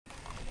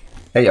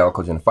Hey y'all,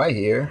 Coach in the Fight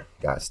here.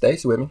 God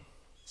Stacy with me.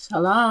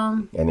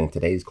 Shalom. And in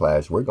today's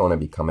class, we're going to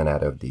be coming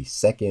out of the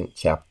second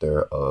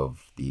chapter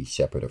of the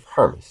Shepherd of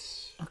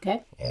Hermas.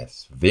 Okay.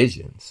 As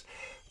visions.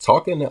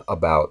 Talking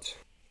about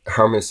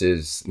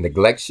Hermas's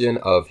neglection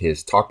of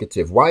his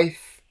talkative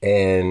wife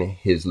and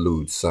his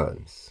lewd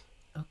sons.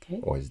 Okay.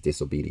 Or his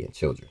disobedient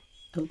children.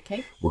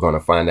 Okay. We're going to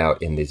find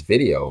out in this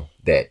video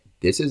that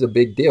this is a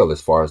big deal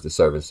as far as the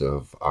service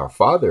of our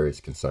Father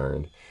is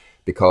concerned,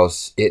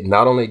 because it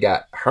not only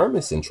got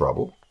Hermas in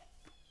trouble,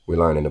 we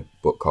learn in a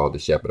book called The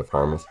Shepherd of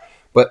Hermas,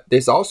 but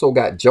this also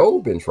got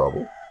Job in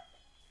trouble,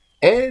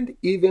 and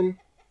even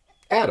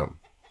Adam.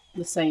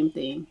 The same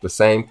thing. The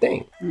same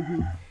thing.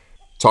 Mm-hmm.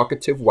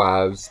 Talkative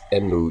wives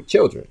and lewd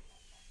children.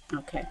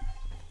 Okay.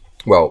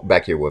 Well,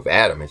 back here with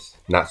Adam, it's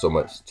not so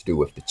much to do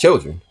with the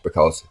children,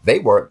 because they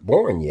weren't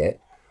born yet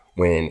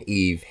when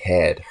Eve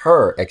had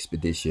her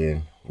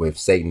expedition with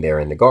Satan there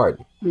in the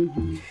garden.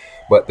 Mm-hmm.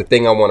 But the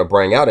thing I want to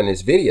bring out in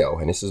this video,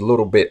 and this is a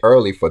little bit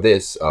early for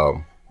this,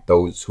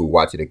 those who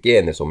watch it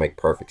again, this will make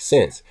perfect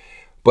sense.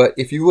 But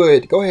if you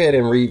would, go ahead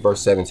and read verse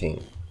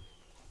 17.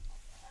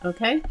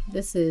 Okay.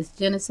 This is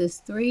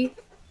Genesis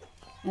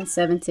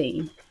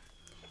 3:17.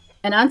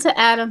 And unto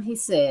Adam he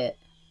said,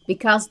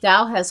 because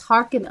thou hast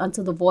hearkened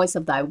unto the voice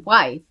of thy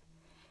wife,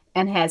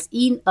 and hast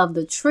eaten of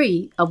the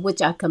tree of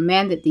which I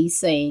commanded thee,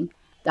 saying,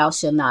 thou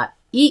shalt not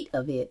eat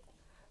of it.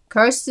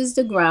 Cursed is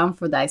the ground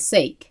for thy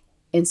sake.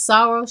 In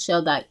sorrow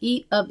shalt thou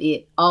eat of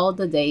it all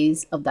the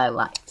days of thy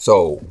life.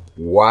 So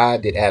why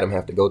did Adam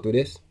have to go through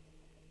this?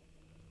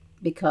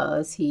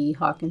 Because he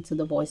hearkened to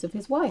the voice of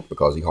his wife.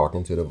 Because he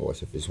hearkened to the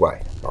voice of his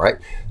wife. All right.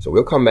 So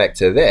we'll come back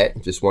to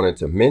that. Just wanted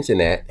to mention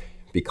that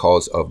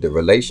because of the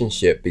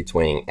relationship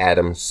between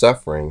Adam's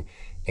suffering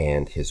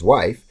and his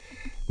wife.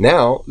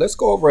 Now let's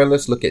go over and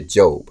let's look at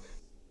Job.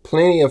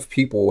 Plenty of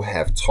people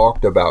have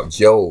talked about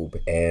Job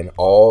and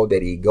all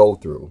that he go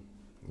through.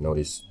 You know,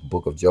 this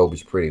book of Job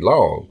is pretty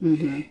long.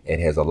 Mm-hmm.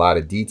 It has a lot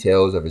of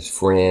details of his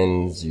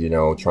friends, you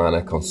know, trying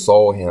to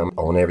console him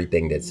on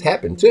everything that's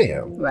happened to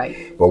him.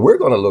 Right. But we're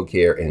going to look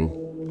here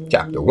in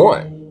chapter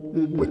 1,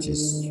 mm-hmm. which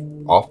is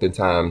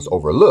oftentimes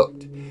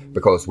overlooked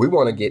because we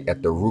want to get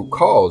at the root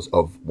cause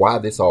of why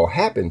this all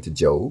happened to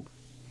Job.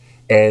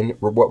 And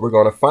what we're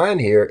going to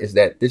find here is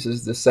that this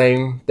is the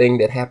same thing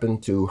that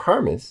happened to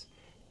Hermas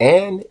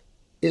and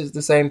is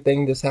the same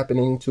thing that's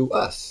happening to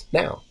us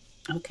now.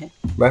 Okay.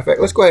 Matter of fact,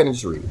 let's go ahead and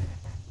just read it.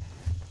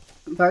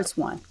 Verse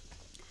 1.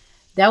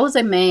 There was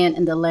a man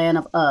in the land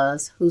of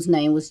Uz whose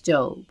name was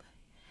Job.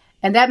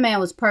 And that man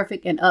was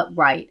perfect and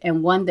upright,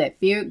 and one that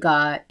feared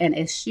God and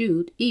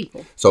eschewed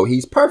evil. So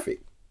he's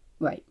perfect.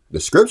 Right. The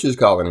scripture's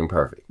calling him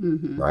perfect.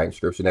 Mm-hmm. Right?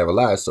 Scripture never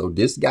lies. So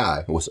this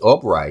guy was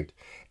upright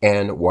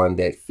and one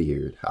that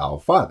feared our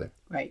Father.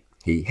 Right.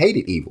 He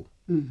hated evil.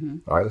 Mm-hmm.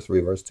 All right, let's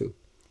read verse 2.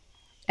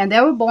 And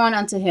there were born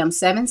unto him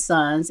 7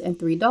 sons and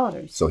 3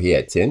 daughters. So he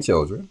had 10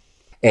 children.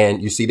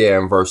 And you see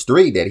there in verse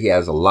 3 that he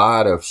has a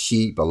lot of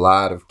sheep, a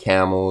lot of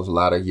camels, a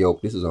lot of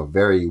yoke. This is a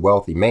very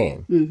wealthy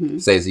man. Mm-hmm.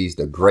 Says he's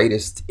the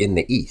greatest in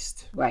the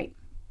East. Right.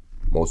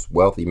 Most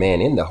wealthy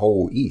man in the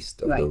whole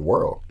East of the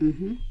world.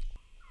 Mm-hmm.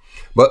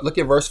 But look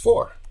at verse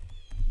 4.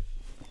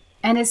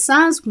 And his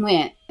sons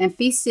went and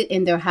feasted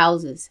in their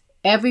houses,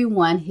 every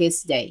one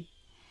his day,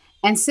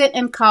 and sent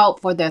and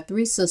called for their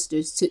 3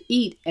 sisters to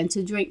eat and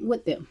to drink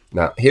with them.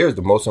 Now, here's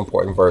the most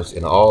important verse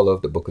in all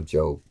of the book of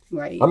Job.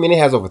 Right. I mean, it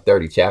has over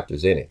 30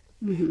 chapters in it.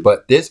 Mm-hmm.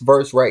 But this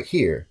verse right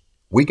here,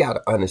 we got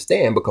to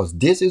understand because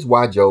this is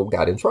why Job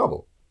got in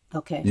trouble.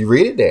 Okay. You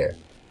read it there.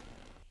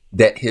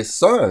 That his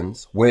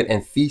sons went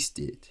and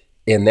feasted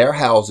in their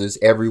houses,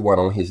 everyone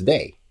on his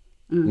day.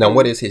 Mm-hmm. Now,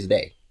 what is his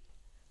day?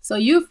 So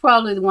you're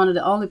probably one of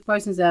the only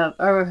persons I've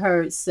ever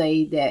heard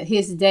say that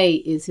his day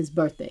is his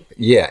birthday.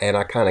 Yeah, and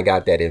I kind of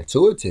got that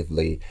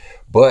intuitively,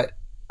 but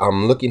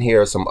I'm looking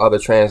here at some other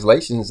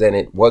translations and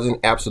it wasn't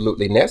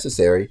absolutely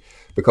necessary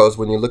because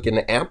when you look in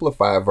the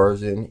Amplified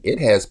version, it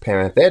has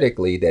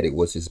parenthetically that it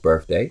was his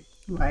birthday.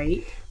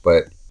 Right.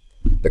 But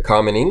the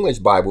Common English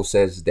Bible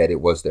says that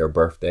it was their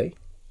birthday.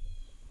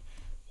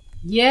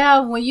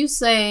 Yeah, when you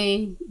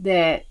say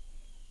that,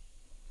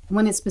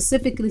 when it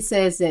specifically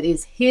says that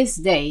it's his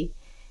day,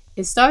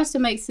 it starts to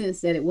make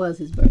sense that it was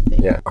his birthday.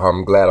 Yeah,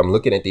 I'm glad I'm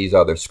looking at these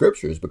other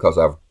scriptures because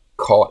I've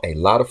caught a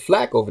lot of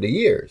flack over the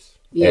years.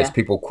 Yeah. As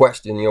people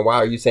question, you know, why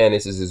are you saying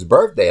this is his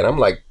birthday? And I'm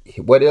like,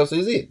 what else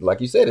is it?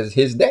 Like you said, it's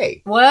his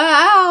day. Well,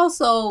 I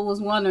also was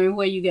wondering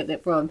where you get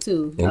that from,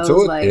 too.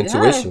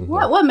 Intuition.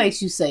 What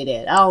makes you say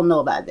that? I don't know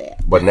about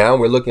that. But now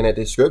we're looking at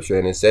this scripture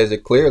and it says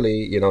it clearly,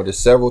 you know, there's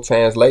several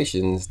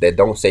translations that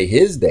don't say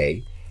his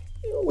day,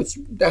 you know, which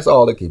that's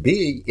all it could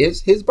be,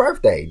 is his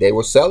birthday. They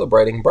were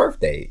celebrating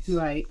birthdays.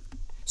 Right.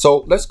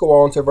 So let's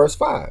go on to verse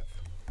 5.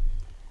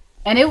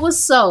 And it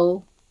was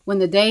so, when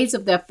the days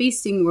of their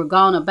feasting were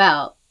gone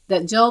about,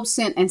 that Job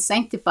sent and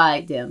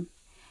sanctified them,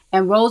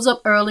 and rose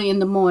up early in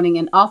the morning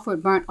and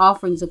offered burnt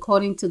offerings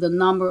according to the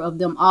number of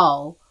them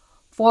all.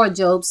 For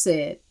Job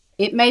said,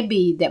 it may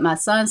be that my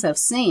sons have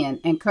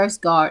sinned and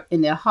cursed God in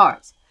their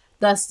hearts,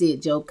 Thus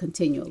did Job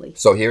continually.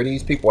 So here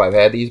these people have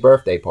had these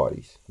birthday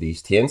parties.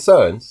 These 10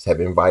 sons have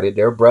invited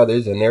their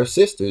brothers and their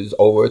sisters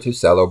over to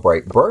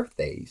celebrate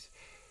birthdays.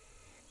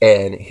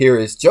 And here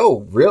is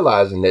Job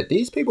realizing that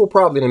these people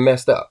probably done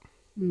messed up.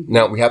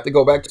 Now, we have to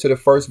go back to the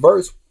first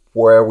verse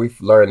where we've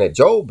learned that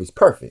Job is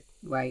perfect.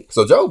 Right.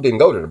 So Job didn't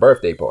go to the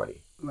birthday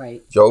party.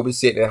 Right. Job is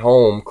sitting at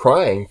home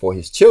crying for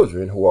his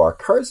children who are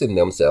cursing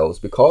themselves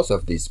because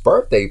of these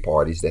birthday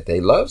parties that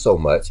they love so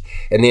much.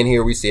 And then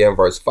here we see in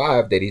verse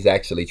 5 that he's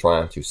actually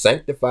trying to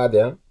sanctify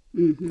them,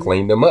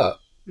 clean them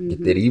up,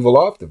 get that evil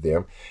off of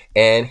them.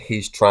 And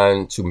he's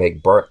trying to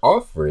make burnt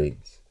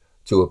offerings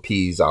to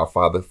appease our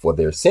Father for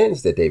their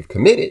sins that they've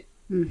committed.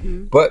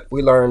 But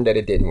we learned that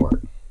it didn't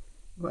work.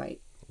 Right.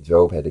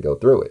 Job had to go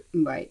through it.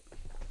 Right.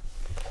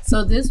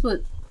 So this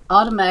would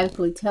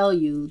automatically tell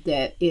you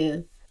that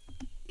if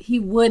he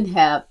wouldn't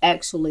have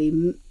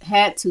actually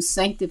had to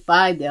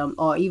sanctify them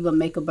or even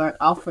make a burnt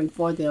offering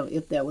for them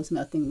if there was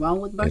nothing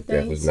wrong with birthdays. If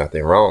there was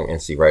nothing wrong. And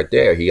see right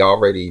there, he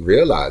already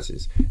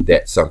realizes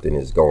that something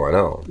is going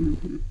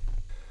on.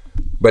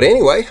 But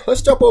anyway,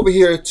 let's jump over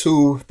here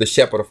to the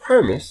Shepherd of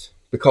Hermas,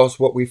 because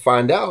what we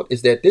find out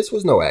is that this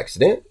was no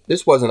accident.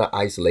 This wasn't an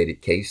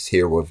isolated case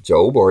here with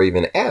Job or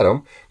even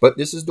Adam, but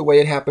this is the way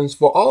it happens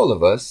for all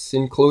of us,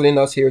 including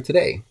us here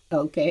today.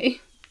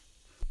 Okay.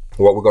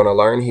 What we're going to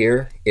learn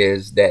here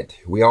is that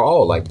we are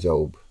all like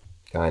Job,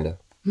 kind of.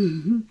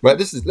 But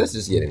let's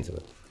just get into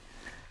it.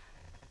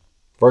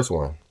 Verse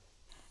 1.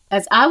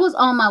 As I was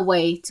on my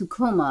way to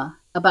Kuma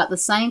about the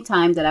same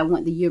time that I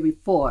went the year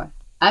before,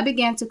 I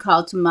began to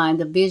call to mind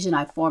the vision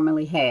I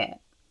formerly had.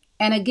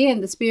 And again,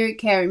 the Spirit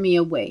carried me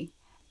away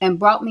and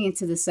brought me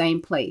into the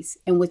same place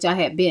in which I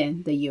had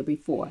been the year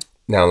before.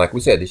 Now, like we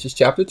said, this is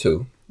chapter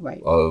 2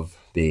 Right. of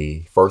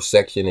the first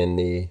section in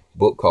the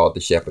book called The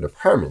Shepherd of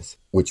Hermas,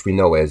 which we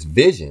know as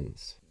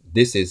visions.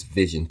 This is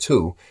vision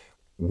 2,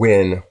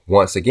 when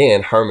once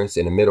again, Hermas,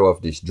 in the middle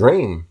of this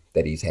dream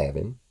that he's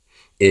having,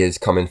 is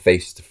coming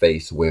face to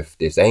face with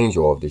this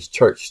angel of this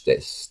church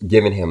that's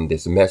giving him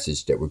this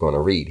message that we're going to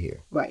read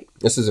here. Right.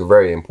 This is a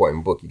very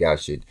important book. You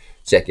guys should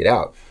check it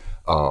out.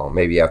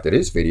 Maybe after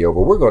this video,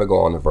 but we're going to go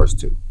on to verse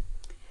 2.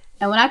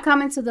 And when I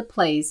come into the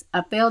place,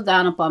 I fell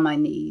down upon my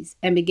knees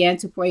and began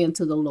to pray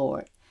unto the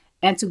Lord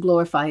and to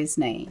glorify his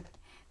name,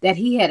 that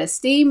he had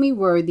esteemed me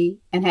worthy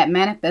and had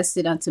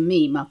manifested unto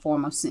me my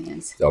former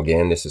sins. So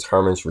again, this is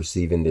Hermas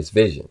receiving this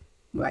vision.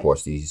 Right. Of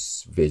course,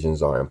 these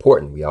visions are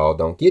important. We all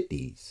don't get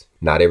these.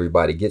 Not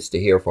everybody gets to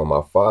hear from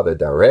our Father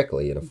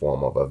directly in the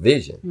form of a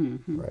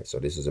vision. Right. So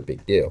this is a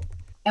big deal.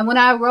 And when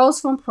I arose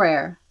from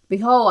prayer,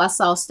 behold, I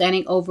saw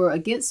standing over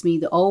against me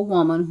the old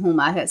woman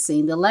whom I had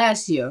seen the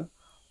last year,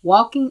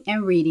 walking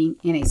and reading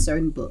in a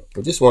certain book.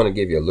 I just want to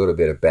give you a little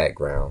bit of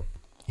background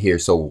here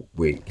so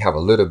we have a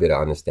little bit of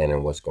understanding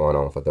of what's going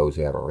on for those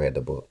who haven't read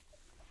the book.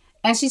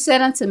 And she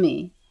said unto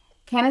me,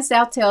 Canst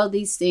thou tell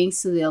these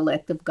things to the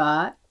elect of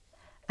God?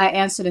 I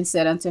answered and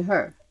said unto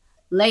her,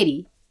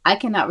 Lady, I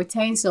cannot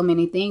retain so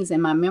many things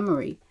in my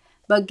memory,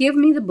 but give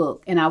me the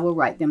book and I will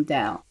write them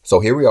down. So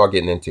here we are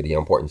getting into the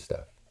important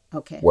stuff.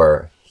 Okay.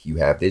 Where you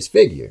have this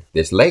figure,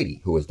 this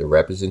lady who is the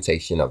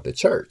representation of the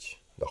church,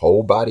 the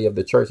whole body of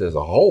the church as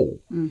a whole.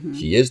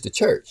 She is the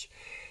church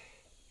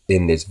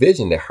in this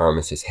vision that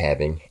Hermas is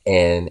having.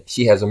 And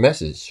she has a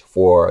message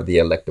for the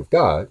elect of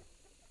God.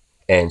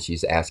 And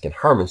she's asking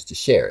Hermas to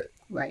share it.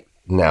 Right.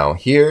 Now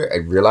here, I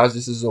realize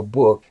this is a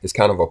book. It's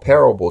kind of a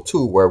parable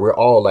too, where we're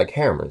all like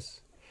Hermas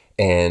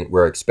and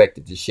we're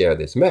expected to share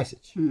this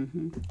message.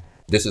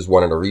 This is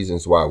one of the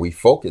reasons why we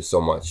focus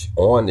so much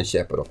on the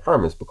Shepherd of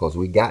Hermas, because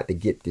we got to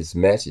get this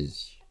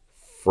message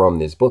from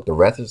this book. The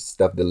rest of the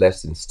stuff, the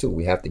lessons too.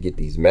 We have to get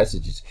these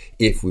messages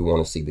if we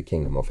want to see the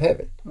kingdom of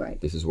heaven. Right.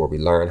 This is where we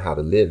learn how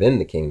to live in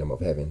the kingdom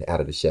of heaven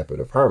out of the Shepherd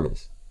of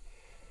Hermas.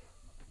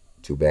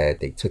 Too bad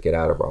they took it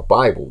out of our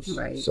Bibles,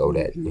 right. So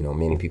that, you know,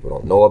 many people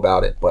don't know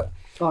about it, but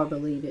or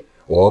believe it.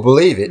 Or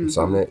believe it.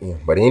 Some that, you know,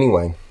 but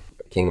anyway,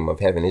 the kingdom of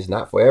heaven is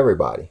not for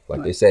everybody.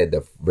 Like they said,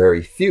 the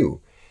very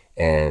few.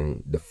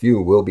 And the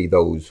few will be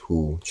those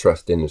who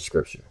trust in the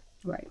scripture.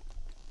 Right.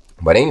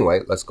 But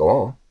anyway, let's go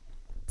on.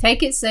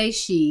 Take it, says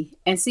she,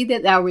 and see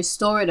that thou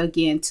restore it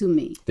again to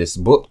me. This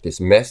book, this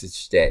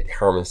message that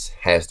Hermas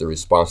has the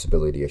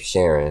responsibility of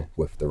sharing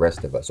with the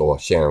rest of us, or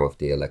sharing with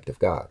the elect of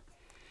God.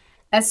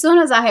 As soon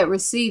as I had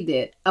received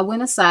it, I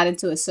went aside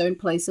into a certain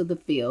place of the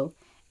field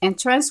and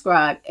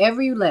transcribed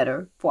every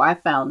letter, for I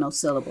found no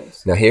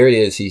syllables. Now here it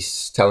is.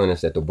 He's telling us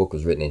that the book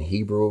was written in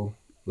Hebrew.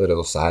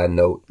 Little side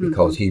note,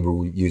 because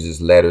Hebrew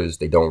uses letters.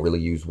 They don't really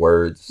use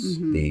words.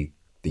 The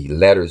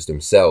letters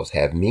themselves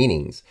have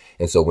meanings.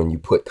 And so when you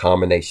put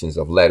combinations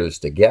of letters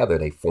together,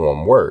 they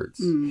form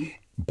words.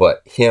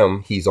 But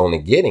he's only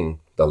getting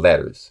the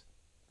letters.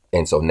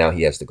 And so now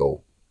he has to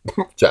go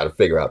try to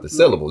figure out the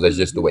syllables. That's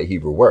just the way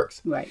Hebrew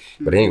works. Right.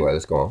 But anyway,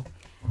 let's go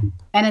on.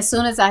 And as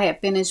soon as I had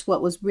finished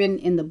what was written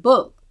in the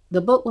book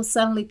was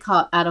suddenly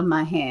caught out of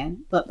my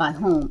hand, but by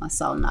whom I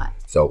saw not.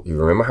 So you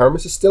remember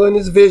Hermas is still in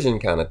his vision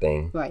kind of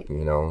thing. Right.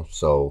 You know,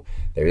 so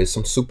there is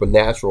some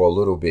supernatural a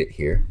little bit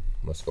here.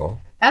 Let's go on.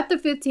 After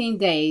 15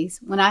 days,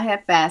 when I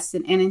had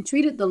fasted and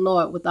entreated the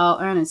Lord with all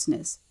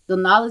earnestness, the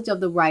knowledge of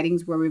the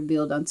writings were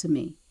revealed unto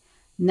me.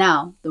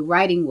 Now, the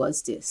writing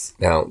was this.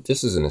 Now,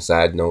 just as an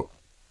aside note,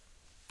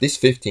 this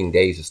 15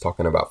 days is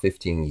talking about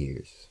 15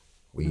 years.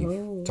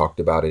 We've talked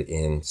about it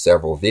in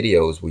several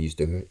videos. We used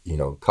to,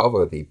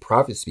 cover the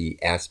prophecy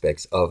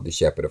aspects of the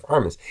Shepherd of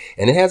Hermas.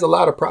 And it has a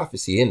lot of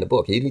prophecy in the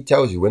book. It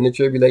tells you when the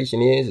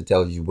tribulation is. It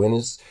tells you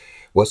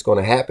what's going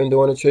to happen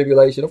during the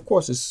tribulation. Of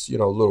course, it's, a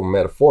little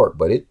metaphoric,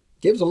 but it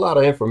gives a lot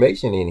of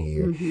information in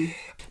here. Mm-hmm.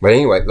 But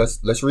anyway,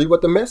 let's read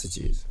what the message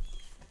is.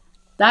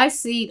 Thy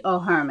seed, O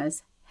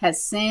Hermas,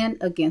 has sinned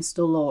against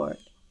the Lord,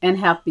 and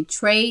have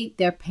betrayed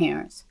their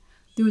parents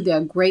through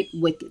their great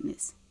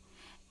wickedness.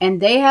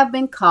 And they have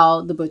been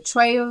called the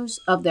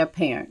betrayers of their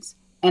parents,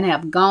 and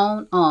have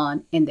gone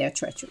on in their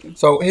treachery.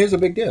 So here's a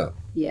big deal.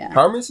 Yeah.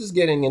 Hermas is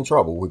getting in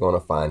trouble, we're going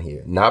to find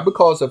here. Not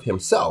because of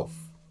himself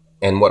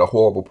and what a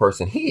horrible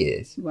person he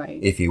is. Right.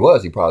 If he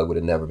was, he probably would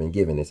have never been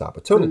given this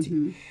opportunity.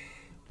 Mm-hmm.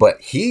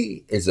 But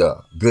he is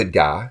a good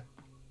guy,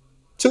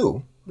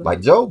 too,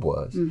 like Job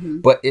was. Mm-hmm.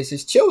 But it's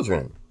his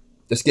children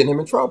that's getting him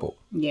in trouble.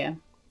 Yeah.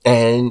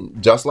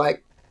 And just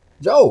like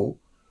Job,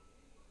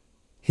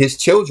 his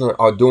children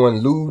are doing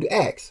lewd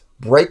acts,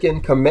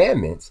 breaking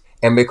commandments.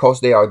 And because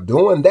they are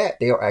doing that,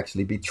 they are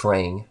actually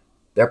betraying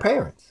their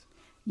parents.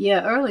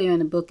 Yeah, earlier in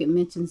the book, it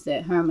mentions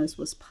that Hermas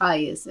was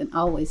pious and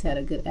always had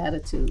a good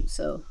attitude.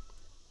 So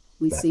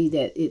we see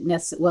that it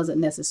wasn't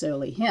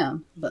necessarily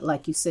him, but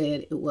like you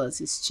said, it was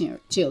his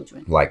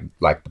children. Like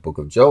the book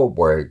of Job,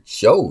 where it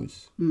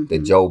shows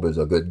that Job is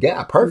a good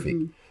guy,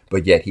 perfect.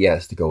 But yet he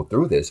has to go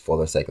through this for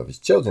the sake of his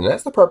children. And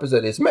that's the purpose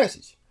of this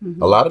message.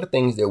 A lot of the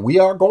things that we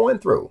are going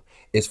through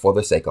is for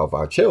the sake of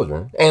our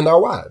children and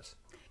our wives.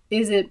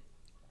 Is it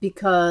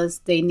because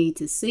they need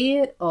to see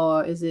it,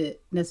 or is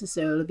it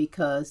necessarily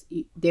because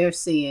their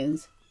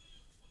sins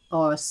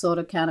are sort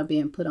of kind of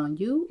being put on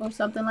you or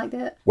something like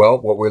that? Well,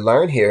 what we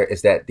learn here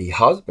is that the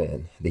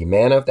husband, the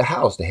man of the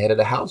house, the head of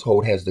the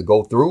household, has to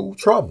go through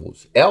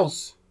troubles.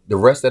 Else, the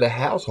rest of the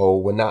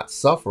household will not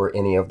suffer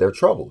any of their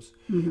troubles.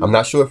 I'm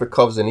not sure if it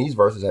covers in these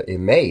verses. It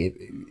may.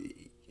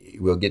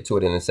 We'll get to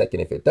it in a second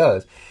if it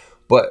does.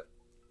 But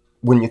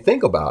when you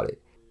think about it,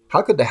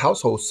 how could the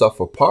household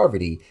suffer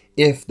poverty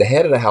if the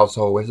head of the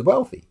household is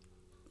wealthy?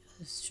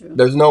 That's true.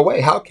 There's no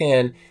way. How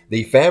can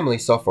the family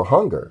suffer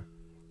hunger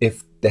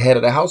if the head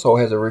of the household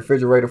has a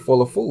refrigerator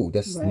full of food?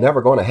 That's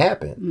never going to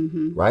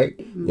happen, right?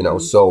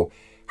 So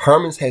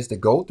Hermas has to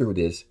go through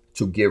this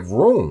to give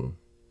room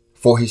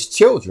for his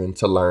children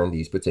to learn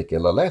these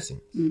particular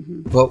lessons.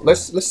 Well,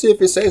 let's see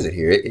if it says it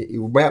here.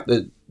 We have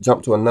to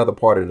jump to another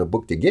part of the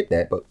book to get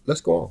that, but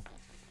let's go on.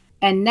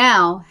 And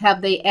now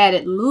have they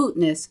added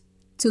lewdness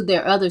to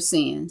their other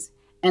sins,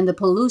 and the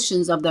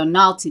pollutions of their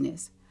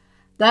naughtiness.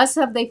 Thus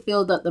have they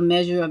filled up the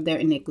measure of their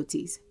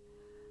iniquities.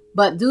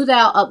 But do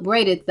thou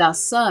upbraideth thy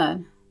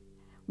son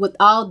with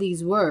all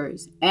these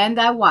words, and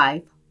thy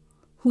wife,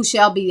 who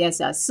shall be as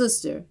thy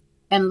sister,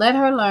 and let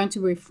her learn to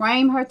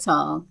refrain her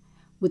tongue,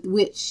 with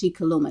which she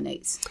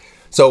calumniates.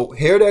 So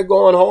here they're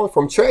going on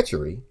from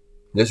treachery,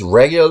 this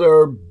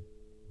regular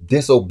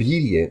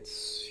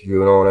disobedience, you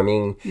know what I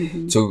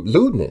mean, to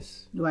lewdness.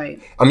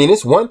 Right. I mean,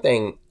 it's one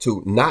thing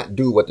to not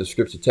do what the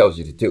scripture tells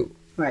you to do.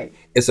 Right.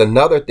 It's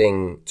another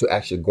thing to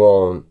actually go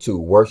on to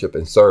worship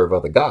and serve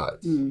other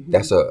gods.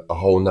 That's a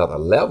whole nother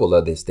level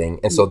of this thing.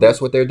 And so that's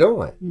what they're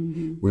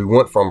doing. We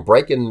went from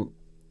breaking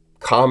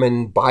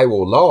common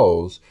Bible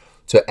laws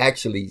to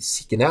actually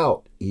seeking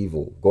out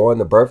evil, going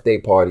to birthday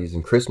parties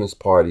and Christmas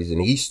parties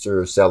and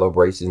Easter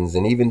celebrations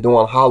and even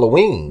doing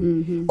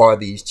Halloween are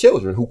these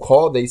children who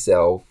call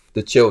themselves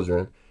the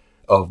children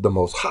of the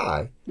Most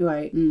High,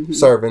 right?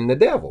 Serving the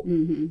devil.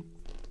 And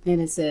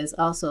it says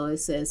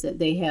that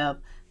they have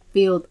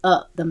filled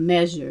up the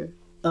measure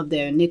of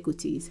their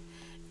iniquities.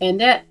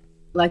 And that,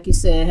 like you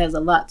said, has a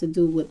lot to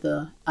do with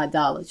the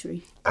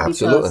idolatry.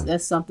 Absolutely. Because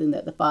that's something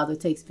that the Father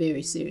takes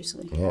very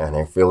seriously. Yeah, and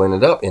they're filling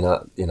it up.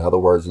 In other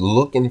words,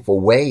 looking for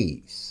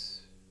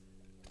ways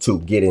to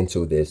get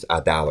into this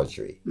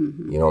idolatry.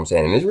 You know what I'm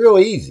saying? And it's real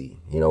easy,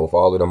 with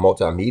all of the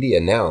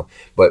multimedia now.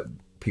 But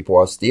people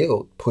are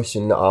still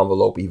pushing the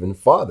envelope even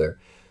farther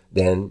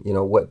than,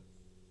 what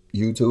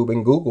YouTube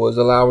and Google is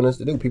allowing us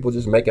to do. People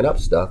just making up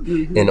stuff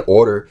in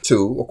order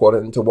to,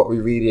 according to what we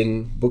read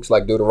in books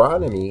like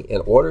Deuteronomy,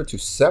 in order to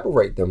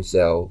separate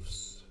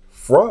themselves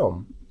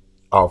from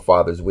our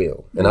Father's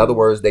will. In other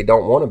words, they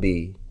don't want to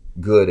be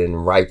good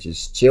and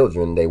righteous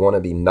children. They want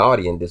to be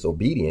naughty and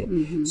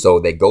disobedient. So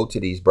they go to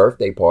these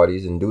birthday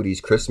parties and do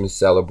these Christmas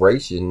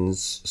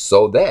celebrations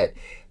so that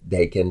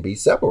they can be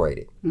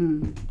separated.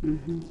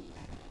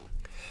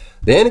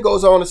 Then it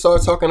goes on to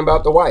start talking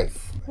about the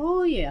wife.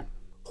 Oh, yeah.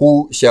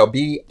 Who shall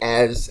be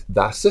as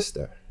thy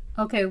sister.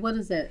 Okay, what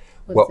does that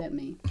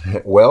mean?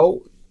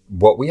 Well,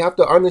 what we have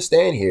to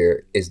understand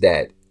here is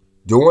that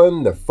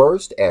during the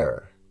first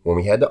era, when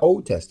we had the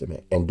Old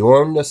Testament, and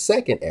during the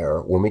second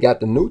era, when we got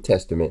the New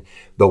Testament,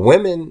 the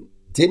women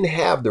didn't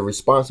have the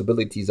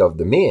responsibilities of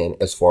the men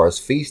as far as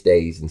feast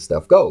days and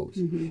stuff goes.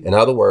 In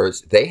other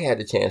words, they had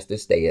the chance to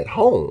stay at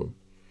home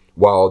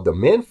while the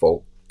men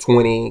folk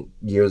 20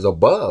 years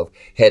above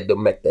had to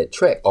make that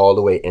trek all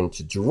the way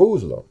into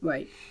Jerusalem.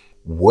 Right.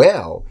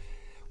 Well,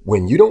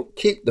 when you don't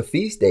keep the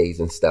feast days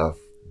and stuff,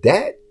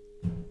 that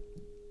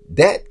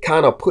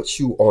kind of puts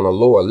you on a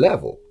lower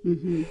level.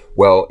 Mm-hmm.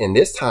 Well, in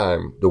this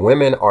time, the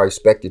women are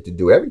expected to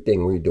do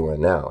everything we're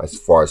doing now as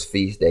far as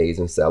feast days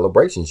and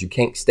celebrations. You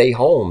can't stay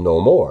home no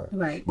more,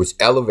 right, which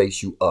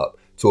elevates you up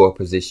to a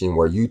position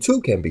where you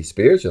too can be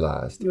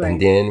spiritualized. Right.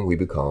 And then we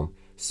become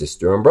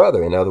sister and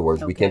brother. In other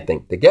words, we can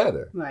think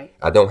together. Right.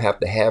 I don't have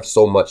to have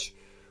so much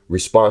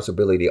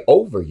responsibility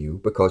over you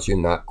because you're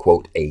not,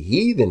 quote, a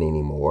heathen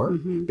anymore,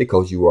 mm-hmm,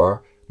 because you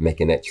are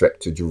making that trek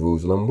to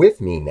Jerusalem with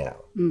me now.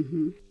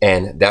 Mm-hmm.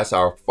 And that's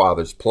our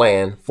Father's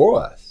plan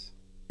for us,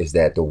 is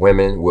that the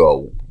women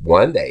will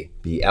one day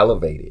be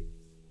elevated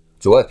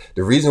to us.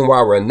 The reason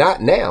why we're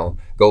not now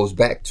goes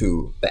back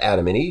to the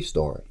Adam and Eve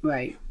story.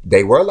 Right.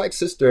 They were like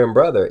sister and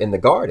brother in the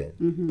garden.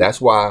 Mm-hmm.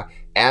 That's why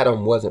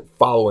Adam wasn't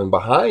following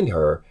behind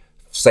her,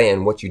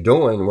 saying what you're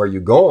doing, where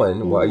you're going.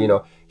 Mm-hmm. Well, you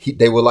know,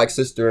 they were like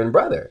sister and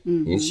brother.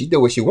 Mm-hmm. And she did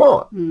what she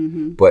wanted.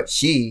 Mm-hmm. But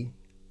she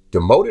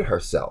demoted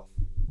herself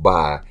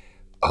by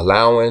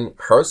allowing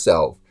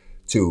herself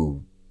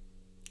to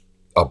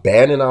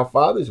abandon our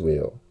Father's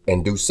will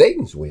and do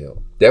Satan's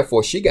will.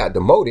 Therefore, she got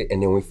demoted.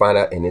 And then we find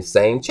out in this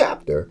same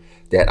chapter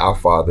that our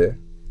Father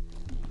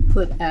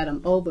put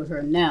Adam over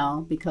her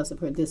now because of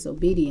her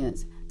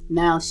disobedience.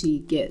 Now she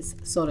gets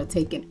sort of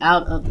taken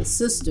out of the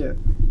sister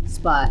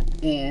spot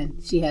and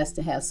she has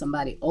to have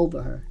somebody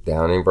over her.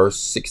 Down in verse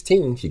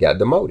 16, she got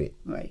demoted.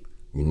 Right.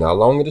 You're no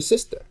longer the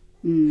sister.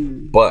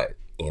 Mm. But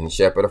in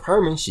Shepherd of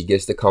Hermas, she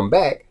gets to come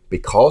back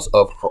because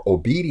of her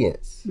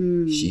obedience.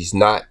 Mm. She's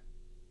not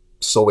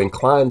so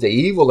inclined to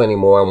evil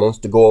anymore and wants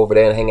to go over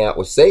there and hang out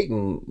with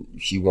Satan.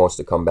 She wants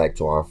to come back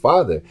to our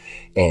Father.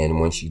 And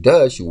when she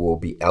does, she will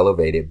be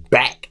elevated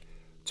back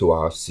to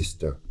our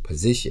sister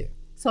position.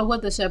 So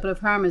what the Shepherd of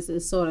Hermas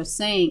is sort of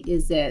saying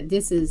is that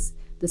this is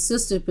the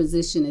sister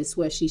position is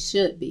where she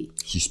should be.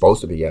 She's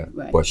supposed to be, yeah.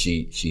 Right. But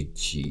she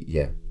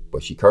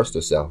cursed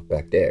herself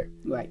back there.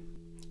 Right.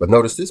 But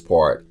notice this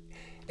part,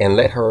 and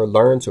let her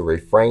learn to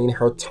refrain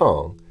her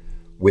tongue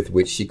with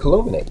which she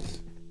calumniates.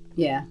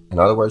 Yeah. In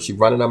other words, she's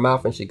running her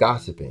mouth and she's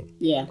gossiping.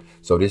 Yeah.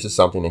 So this is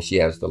something that she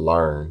has to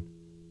learn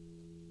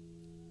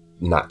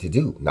not to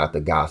do, not to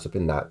gossip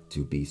and not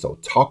to be so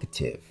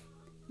talkative.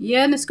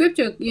 Yeah, and the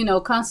scripture,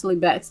 constantly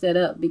backs that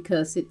up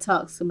because it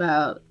talks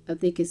about, I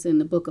think it's in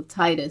the book of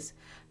Titus,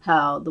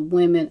 how the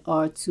women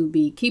are to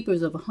be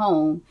keepers of a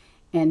home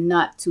and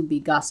not to be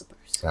gossipers.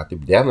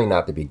 Definitely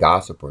not to be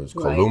gossipers,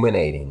 right,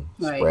 calumniating,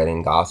 right,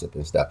 spreading gossip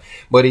and stuff.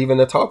 But even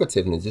the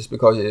talkativeness, just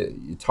because you're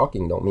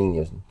talking don't mean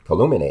you're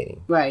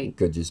calumniating. Right. You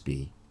could just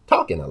be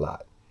talking a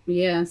lot.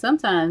 Yeah, and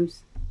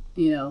sometimes,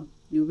 you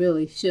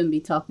really shouldn't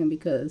be talking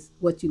because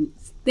what you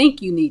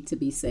think you need to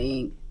be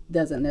saying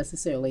doesn't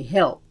necessarily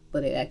help,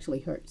 but it actually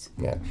hurts.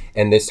 Yeah,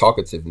 and this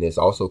talkativeness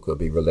also could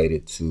be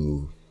related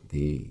to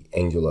the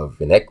angel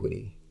of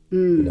inequity.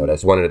 Mm.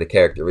 That's one of the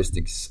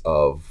characteristics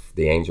of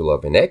the angel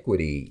of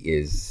inequity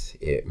is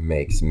it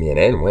makes men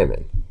and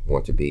women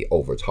want to be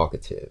over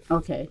talkative.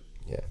 Okay.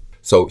 Yeah.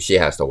 So she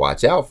has to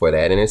watch out for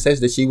that. And it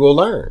says that she will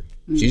learn.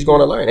 Mm-hmm. She's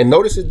going to learn. And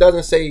notice it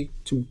doesn't say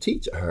to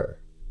teach her.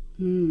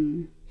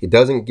 Mm. It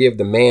doesn't give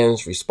the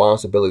man's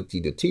responsibility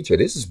to teach her.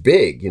 This is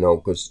big,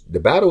 because the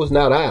battle is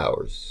not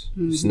ours.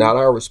 Mm-hmm. It's not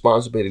our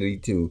responsibility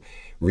to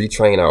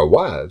retrain our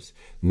wives,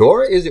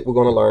 nor is it we're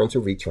going to learn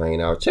to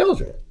retrain our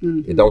children.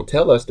 Mm-hmm. It don't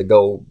tell us to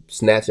go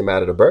snatch them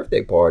out of the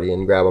birthday party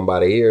and grab them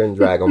by the ear and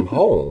drag them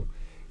home.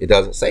 It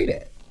doesn't say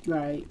that.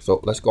 Right. So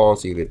let's go on and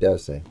see what it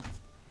does say.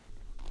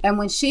 And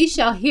when she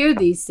shall hear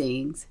these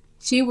things,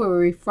 she will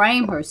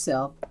refrain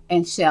herself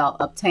and shall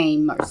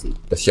obtain mercy.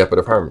 The Shepherd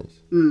of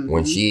Hermas. Mm-hmm.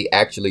 When she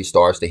actually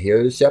starts to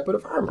hear the Shepherd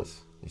of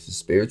Hermas. This is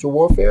spiritual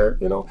warfare,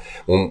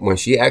 When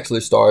she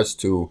actually starts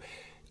to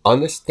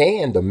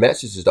understand the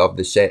messages of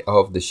the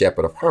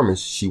Shepherd of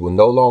Hermas, she will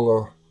no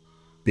longer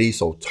be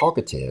so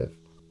talkative,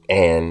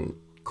 and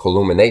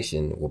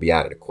calumniation will be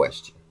out of the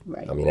question.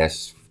 Right. I mean,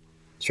 that's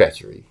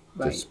treachery,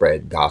 right, to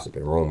spread gossip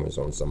and rumors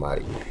on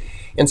somebody.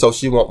 And so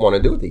she won't want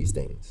to do these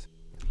things.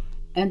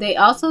 And they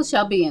also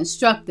shall be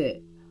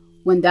instructed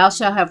when thou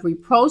shalt have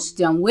reproached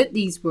them with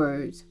these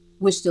words,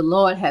 which the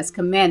Lord has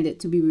commanded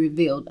to be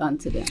revealed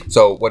unto them.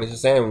 So what is it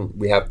saying?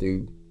 We have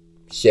to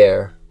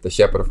share the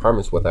Shepherd of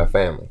Hermas with our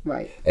family.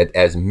 Right.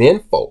 As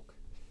men folk,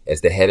 as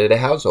the head of the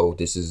household,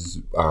 this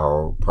is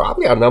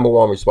probably our number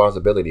one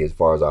responsibility as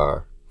far as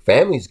our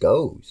families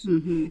goes.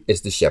 Mm-hmm.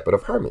 It's the Shepherd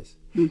of Hermas.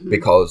 Mm-hmm.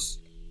 Because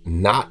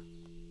not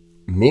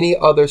many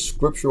other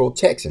scriptural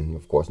texts, and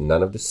of course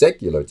none of the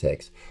secular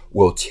texts,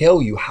 will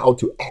tell you how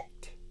to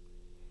act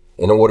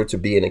in order to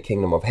be in the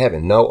kingdom of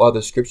heaven. No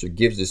other scripture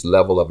gives this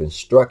level of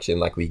instruction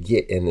like we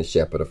get in the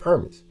Shepherd of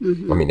Hermas.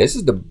 Mm-hmm. I mean, this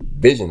is the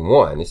vision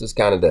one. This is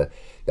kind of the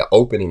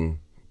opening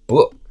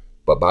book.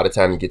 But by the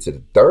time you get to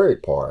the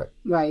third part,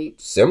 right,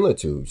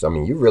 similitudes, I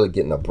mean, you're really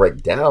getting a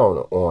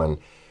breakdown on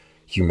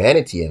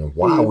humanity and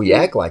why we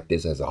act like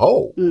this as a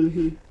whole.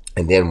 Mm-hmm.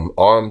 And then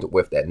armed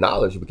with that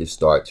knowledge, we can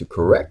start to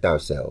correct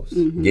ourselves,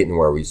 getting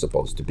where we're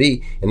supposed to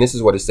be. And this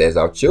is what it says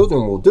our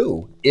children will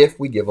do if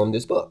we give them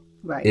this book,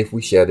 if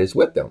we share this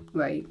with them.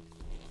 Right.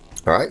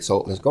 All right, so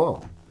let's go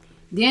on.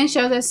 Then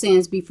shall their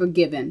sins be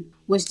forgiven,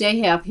 which they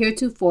have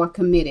heretofore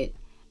committed,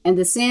 and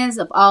the sins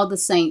of all the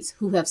saints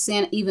who have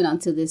sinned even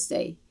unto this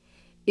day,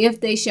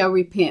 if they shall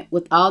repent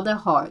with all their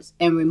hearts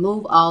and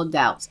remove all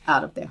doubts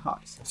out of their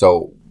hearts.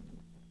 So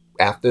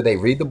after they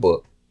read the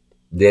book,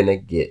 then they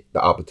get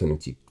the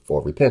opportunity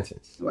for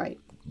repentance. Right.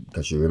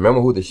 Because you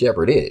remember who the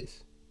shepherd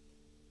is.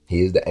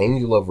 He is the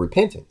angel of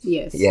repentance.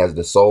 Yes. He has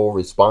the sole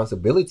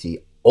responsibility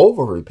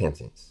over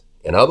repentance.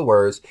 In other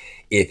words,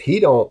 if he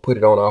don't put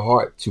it on our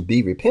heart to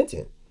be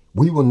repentant,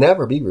 we will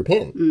never be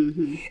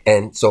repentant.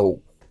 And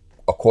so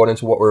according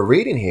to what we're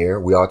reading here,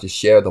 we ought to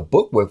share the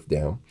book with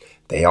them.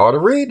 They ought to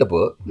read the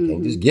book. You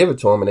can't just give it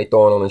to them and they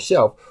throw it on the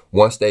shelf.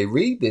 Once they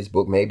read this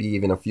book, maybe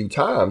even a few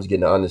times,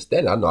 getting to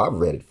understand it. I know I've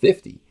read it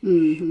 50.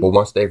 But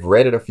once they've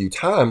read it a few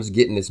times,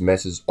 getting this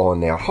message on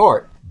their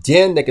heart,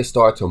 then they can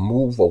start to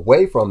move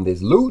away from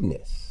this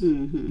lewdness,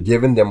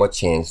 giving them a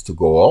chance to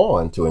go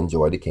on to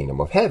enjoy the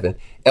kingdom of heaven.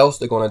 Else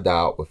they're going to die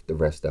out with the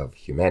rest of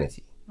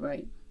humanity.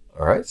 Right.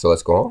 All right, so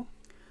let's go on.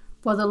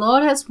 For the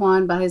Lord has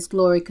sworn by his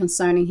glory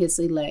concerning his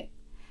elect,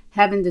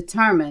 having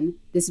determined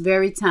this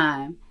very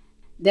time,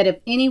 that if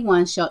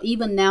anyone shall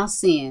even now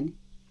sin,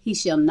 he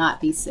shall not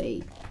be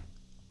saved.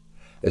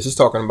 This is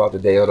talking about the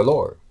day of the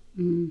Lord.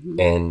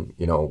 And,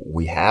 you know,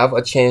 we have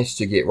a chance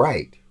to get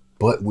right,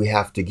 but we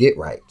have to get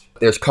right.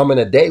 There's coming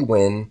a day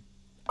when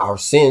our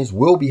sins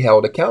will be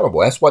held accountable.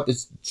 That's what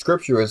this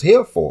scripture is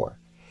here for.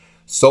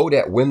 So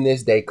that when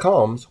this day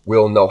comes,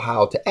 we'll know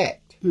how to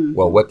act.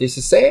 Well, what this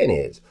is saying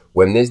is,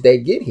 when this day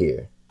get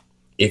here,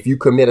 if you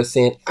commit a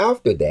sin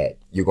after that,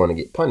 you're going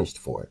to get punished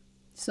for it.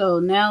 So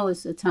now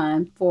is the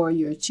time for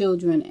your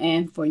children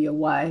and for your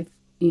wife,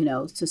 you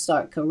know, to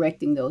start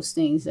correcting those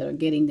things that are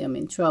getting them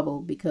in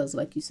trouble. Because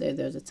like you said,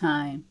 there's a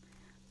time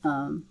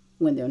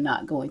when they're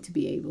not going to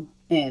be able.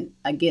 And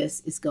I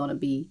guess it's going to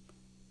be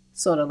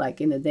sort of like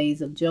in the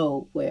days of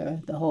Job,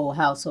 where the whole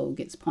household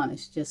gets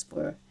punished just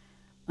for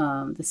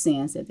the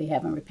sins that they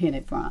haven't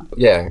repented from.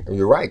 Yeah,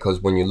 you're right.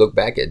 Because when you look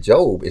back at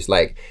Job, it's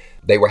like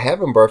they were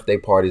having birthday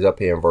parties up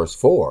here in verse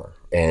 4.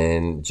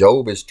 And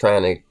Job is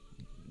trying to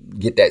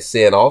get that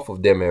sin off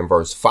of them in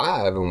verse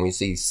 5. And we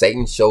see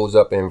Satan shows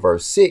up in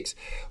verse 6.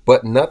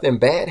 But nothing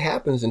bad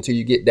happens until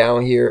you get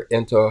down here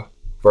into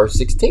verse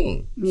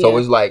 16. Yeah. So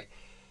it's like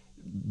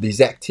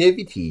these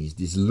activities,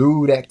 these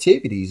lewd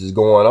activities is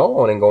going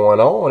on and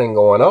going on and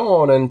going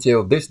on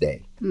until this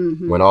day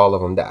when all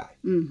of them die.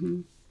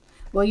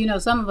 Well, you know,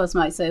 some of us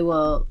might say,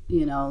 well,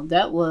 you know,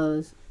 that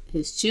was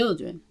his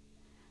children.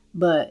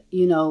 But,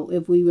 you know,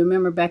 if we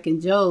remember back in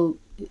Job,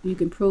 you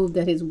can prove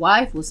that his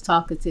wife was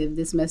talkative.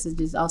 This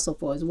message is also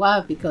for his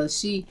wife, because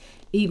she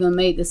even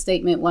made the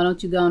statement, why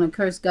don't you go on and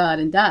curse God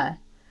and die?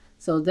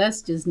 So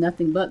that's just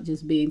nothing but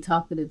just being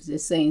talkative,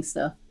 just saying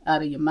stuff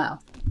out of your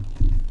mouth.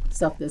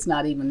 Stuff that's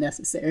not even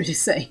necessary to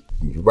say.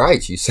 You're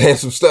right. She's saying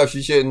some stuff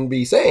she shouldn't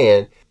be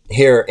saying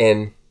here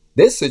in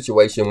this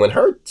situation when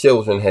her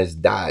children has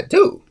died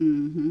too.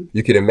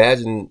 You could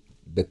imagine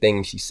the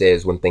things she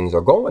says when things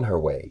are going her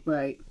way.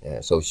 Right.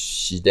 Yeah, so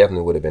she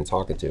definitely would have been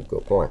talkative.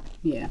 Good point.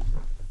 Yeah.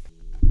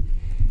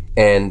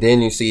 And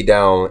then you see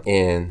down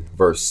in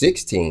verse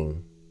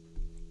 16,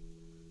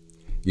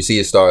 you see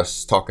it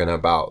starts talking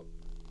about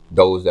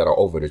those that are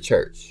over the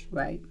church.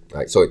 Right.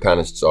 Right. So it kind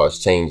of starts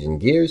changing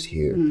gears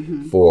here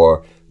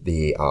for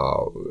the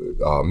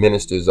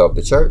ministers of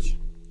the church.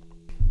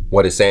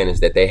 What it's saying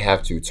is that they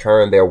have to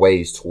turn their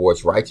ways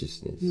towards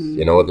righteousness.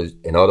 In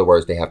other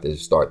words, they have to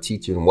start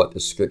teaching what the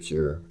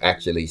scripture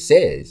actually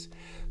says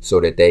so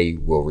that they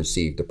will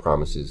receive the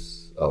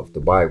promises of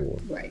the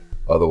Bible. Right.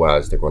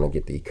 Otherwise, they're going to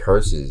get the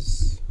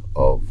curses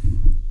of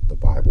the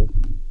Bible.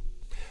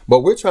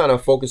 But we're trying to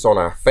focus on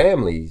our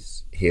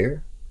families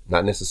here,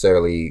 not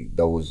necessarily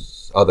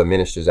those other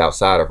ministers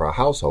outside of our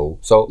household.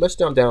 So let's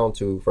jump down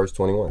to verse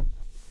 21.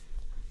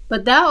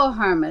 But thou, O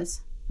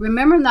Hermas,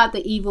 remember not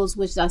the evils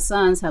which thy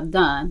sons have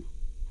done,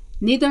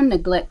 neither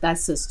neglect thy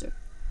sister,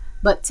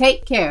 but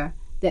take care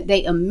that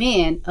they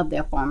amend of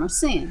their former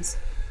sins.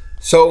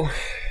 So,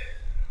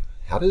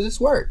 how does this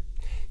work?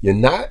 You're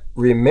not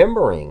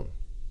remembering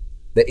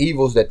the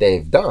evils that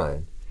they've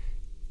done,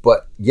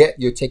 but yet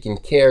you're taking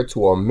care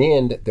to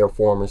amend their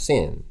former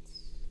sins.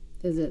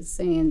 Is it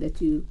saying that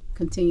you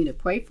continue to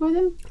pray for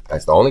them?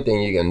 That's the only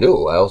thing you can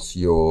do, else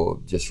you're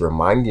just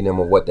reminding them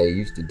of what they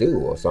used to do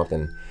or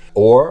something.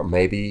 Or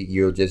maybe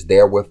you're just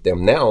there with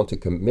them now to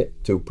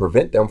commit to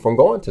prevent them from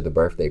going to the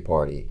birthday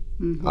party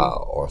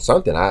or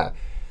something.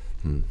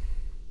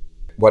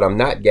 What I'm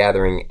not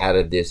gathering out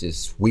of this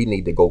is we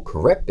need to go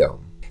correct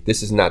them.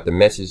 This is not the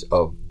message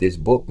of this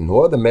book,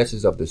 nor the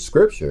message of the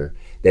scripture,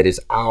 that is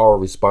our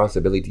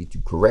responsibility to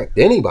correct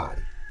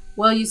anybody.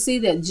 Well, you see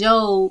that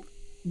Job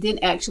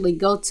didn't actually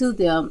go to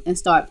them and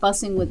start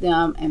fussing with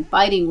them and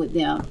fighting with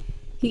them.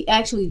 he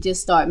actually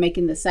just started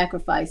making the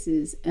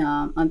sacrifices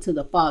unto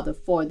the Father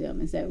for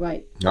them. Is that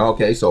right?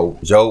 Okay, so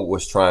Job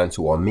was trying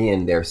to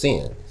amend their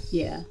sins.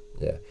 Yeah.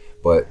 Yeah.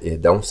 But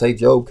it don't say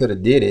Job could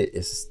have did it.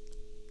 It's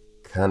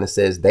kind of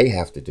says they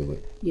have to do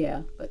it.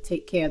 Yeah, but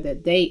take care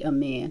that they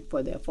amend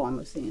for their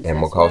former sins. And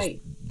that's because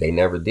right. they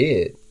never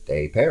did,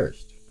 they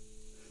perished.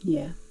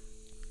 Yeah.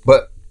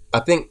 But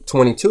I think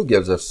 22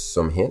 gives us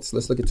some hints.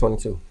 Let's look at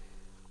 22.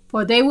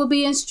 For they will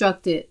be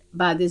instructed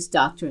by this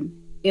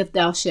doctrine, if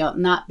thou shalt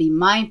not be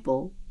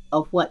mindful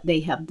of what they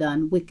have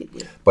done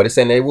wickedly. But it's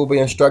saying they will be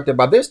instructed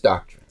by this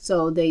doctrine.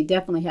 So they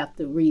definitely have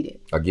to read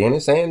it. Again,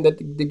 it's saying that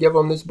to give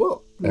them this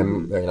book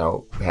and,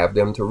 have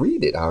them to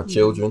read it. Our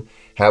children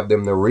have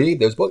them to read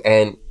this book.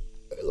 And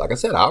like I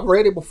said, I've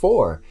read it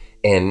before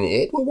and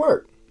it will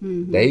work.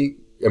 Matter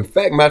of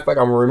fact,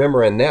 I'm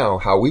remembering now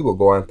how we were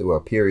going through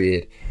a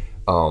period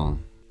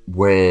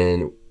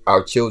when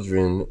our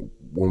children,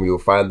 when we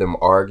would find them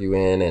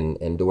arguing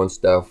and doing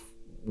stuff,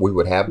 we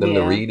would have them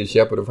to read the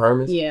Shepherd of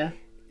Hermas. Yeah.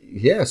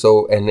 Yeah,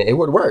 so, and it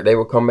would work. They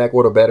would come back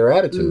with a better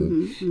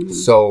attitude.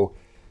 So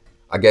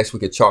I guess we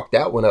could chalk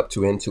that one up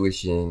to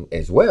intuition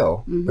as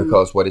well,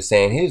 because what it's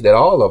saying here is that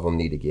all of them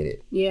need to get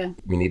it. Yeah.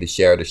 We need to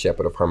share the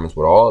Shepherd of Hermas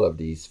with all of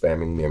these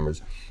family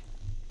members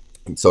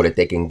so that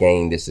they can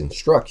gain this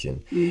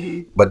instruction.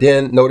 But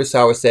then notice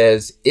how it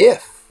says,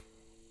 if,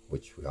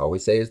 which we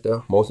always say is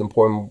the most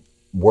important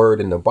word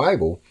in the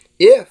Bible,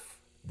 if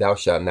thou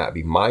shalt not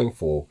be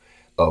mindful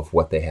of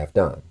what they have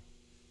done.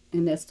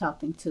 And that's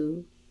talking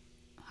to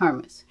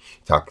Hermas.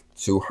 Talk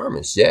to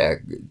Hermas, yeah,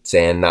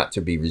 saying not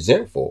to be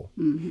resentful,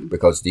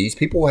 because these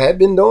people have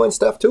been doing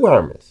stuff to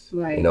Hermas.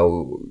 Right. You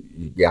know,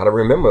 you got to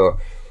remember,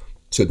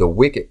 to the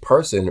wicked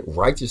person,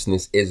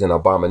 righteousness is an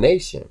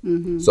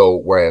abomination. So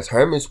whereas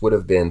Hermas would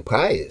have been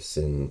pious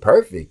and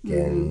perfect,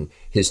 and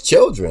his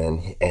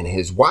children and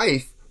his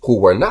wife, who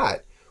were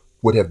not,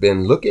 would have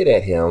been looking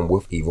at him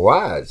with evil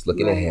eyes,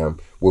 looking at him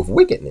with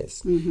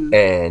wickedness,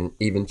 and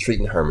even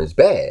treating Hermas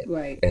bad.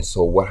 Right. And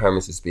so what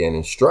Hermas is being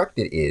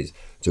instructed is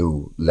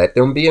to let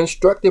them be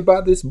instructed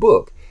by this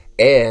book,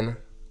 and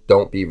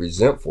don't be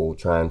resentful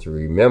trying to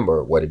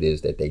remember what it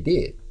is that they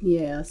did.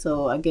 Yeah,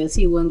 so I guess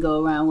he wouldn't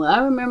go around, well, I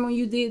remember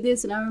you did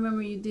this and I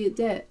remember you did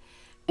that.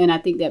 And I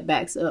think that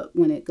backs up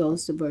when it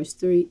goes to verse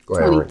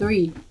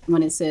 23,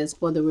 when it says,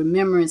 for the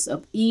remembrance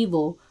of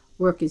evil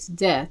worketh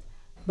death,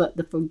 but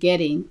the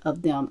forgetting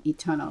of them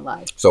eternal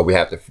life. So we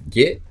have to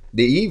forget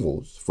the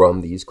evils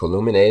from these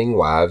calumniating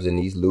wives and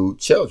these lewd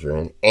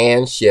children,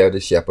 and share the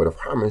Shepherd of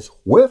Hermas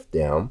with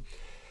them,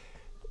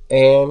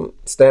 and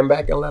stand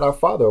back and let our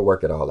Father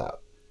work it all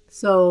out.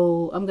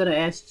 So I'm going to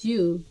ask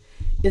you,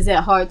 is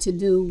that hard to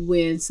do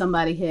when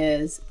somebody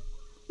has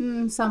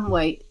some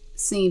way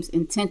seems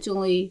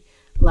intentionally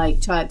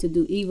like tried to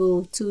do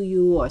evil to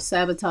you or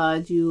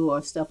sabotage you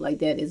or stuff like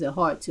that? Is it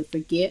hard to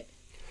forget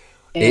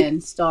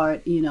and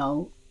start,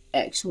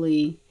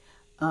 actually,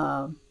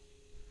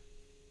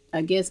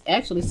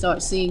 actually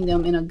start seeing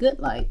them in a good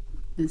light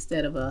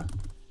instead of a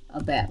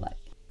bad light?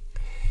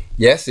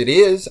 Yes, it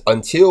is,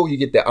 until you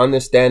get the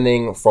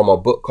understanding from a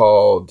book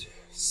called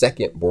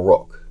Second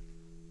Baruch.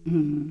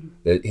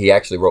 He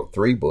actually wrote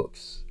 3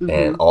 books,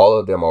 and all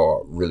of them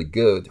are really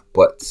good.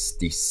 But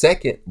the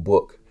second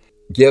book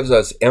gives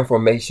us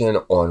information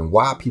on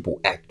why people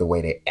act the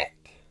way they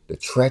act. The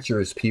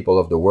treacherous people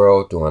of the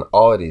world doing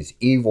all of this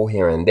evil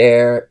here and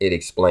there. It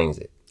explains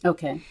it.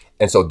 Okay.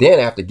 And so then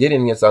after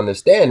getting this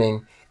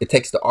understanding, it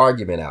takes the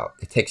argument out.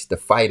 It takes the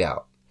fight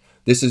out.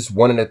 This is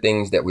one of the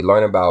things that we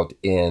learn about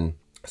in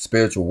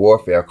spiritual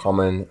warfare,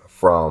 coming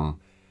from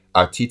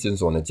our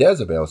teachings on the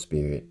Jezebel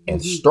spirit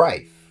and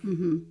strife.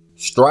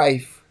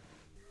 Strife,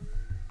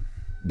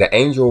 the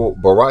angel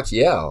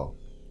Barachiel,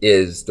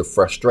 is the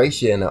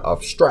frustration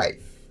of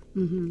strife.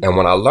 And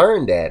when I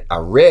learned that, I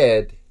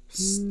read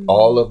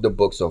all of the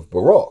books of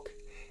Baruch.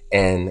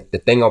 And the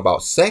thing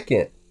about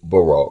Second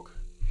Baruch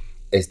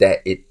is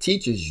that it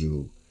teaches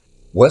you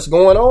what's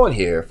going on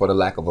here, for the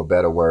lack of a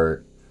better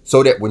word,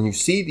 so that when you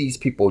see these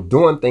people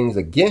doing things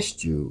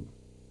against you,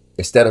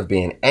 instead of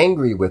being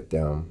angry with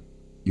them,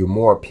 you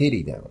more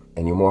pity them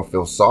and you more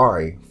feel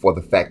sorry for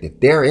the fact that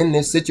they're in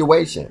this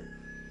situation.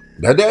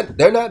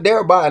 They're not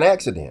there by an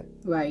accident.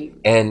 Right.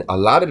 And a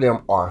lot of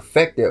them are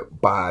affected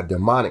by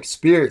demonic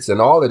spirits and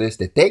all of this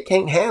that they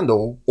can't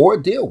handle or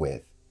deal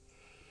with.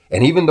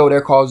 And even though they're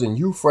causing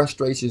you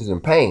frustrations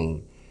and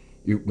pain,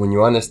 when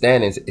you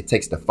understand it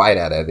takes the fight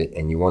out of it,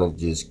 and you want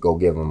to just go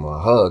give them a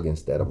hug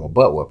instead of a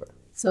butt whooping.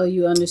 So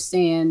you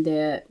understand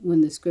that when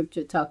the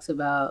scripture talks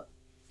about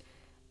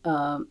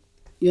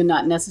you're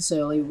not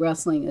necessarily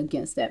wrestling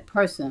against that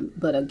person,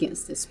 but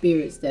against the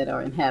spirits that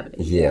are inhabiting.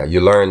 Yeah, you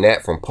learn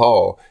that from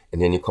Paul,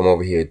 and then you come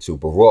over here to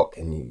Baruch,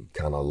 and you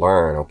kind of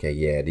learn, okay,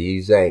 yeah,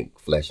 these ain't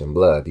flesh and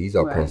blood. These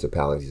are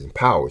principalities and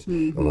powers.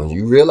 And when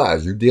you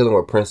realize you're dealing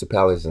with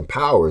principalities and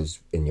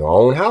powers in your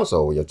own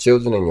household, your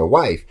children and your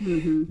wife,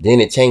 then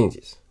it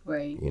changes.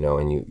 Right.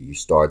 And you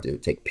start to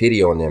take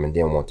pity on them and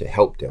then want to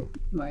help them.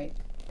 Right.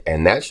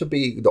 And that should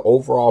be the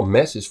overall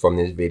message from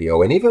this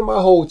video, and even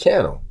my whole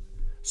channel.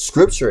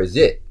 Scripture is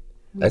it.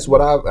 That's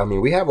what I mean,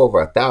 we have over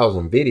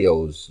 1,000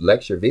 videos,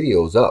 lecture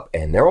videos up,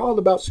 and they're all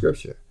about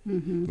scripture.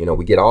 You know,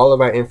 we get all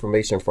of our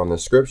information from the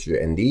scripture,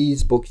 and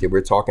these books that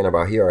we're talking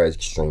about here are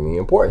extremely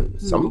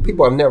important. Some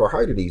people have never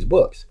heard of these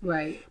books.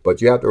 Right.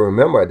 But you have to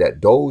remember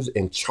that those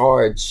in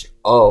charge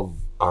of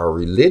our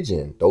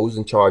religion, those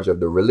in charge of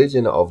the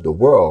religion of the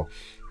world,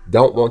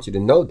 don't want you to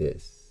know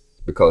this,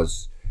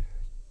 because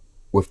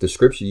with the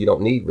scripture, you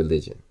don't need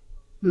religion.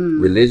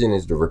 Religion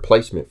is the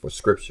replacement for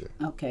scripture.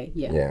 Okay,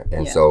 yeah. Yeah,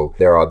 and so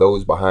there are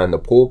those behind the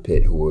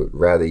pulpit who would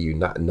rather you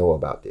not know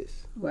about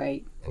this.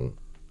 Right. And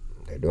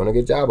they're doing a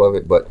good job of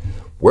it, but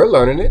we're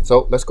learning it,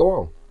 so let's go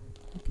on.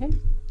 Okay.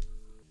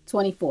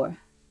 24.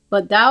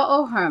 But thou,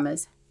 O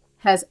Hermas,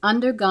 hast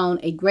undergone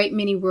a great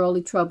many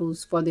worldly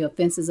troubles for the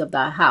offenses of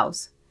thy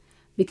house,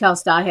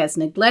 because thou hast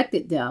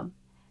neglected them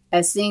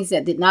as things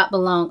that did not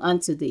belong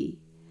unto thee,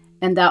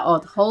 and thou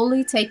art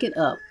wholly taken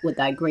up with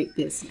thy great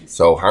business.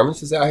 So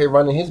Hermas is out here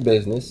running his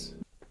business.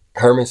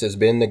 Hermas has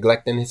been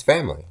neglecting his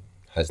family,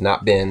 has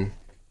not been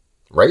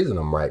raising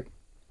them right.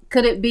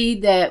 Could it be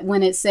that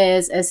when it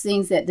says as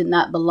things that did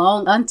not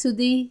belong unto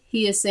thee,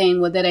 he is saying,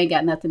 well, that ain't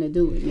got nothing to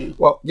do with me?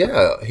 Well,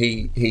 yeah,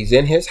 he's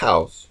in his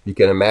house. You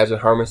can imagine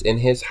Hermas in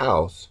his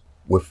house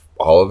with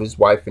all of his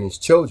wife and his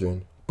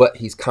children, but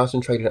he's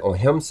concentrated on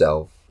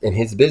himself and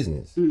his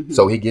business.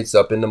 So he gets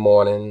up in the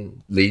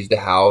morning, leaves the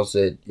house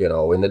at, you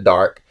know, in the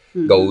dark,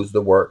 goes to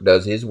work,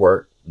 does his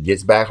work,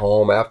 gets back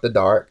home after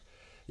dark,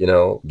 you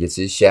know, gets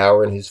his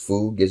shower and his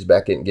food, gets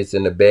back in, gets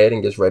into bed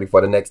and gets ready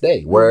for the next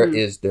day. Where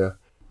is the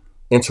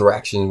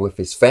interaction with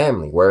his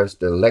family? Where's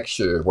the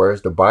lecture?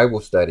 Where's the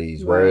Bible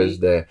studies? Where's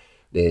the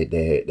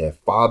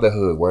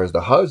fatherhood? Where's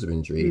the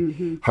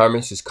husbandry?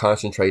 Hermas is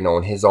concentrating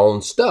on his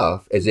own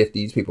stuff as if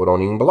these people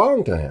don't even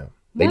belong to him.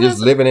 They just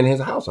living in his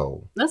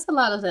household. That's a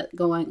lot of that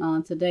going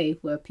on today,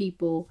 where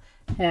people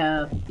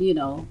have, you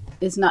know,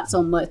 it's not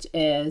so much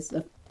as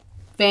a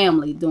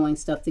family doing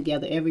stuff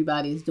together.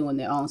 Everybody's doing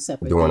their own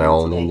separate doing their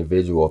own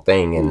individual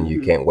thing, and you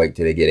can't wait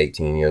till they get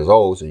 18 years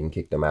old so you can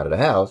kick them out of the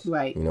house,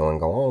 right? You know, and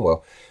go on.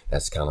 Well,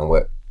 that's kind of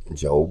what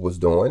Job was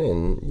doing,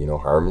 and you know,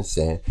 Hermas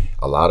saying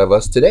a lot of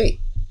us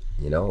today,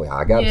 you know,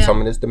 I got some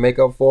of this to make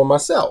up for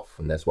myself,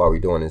 and that's why we're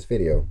doing this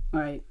video.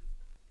 Right.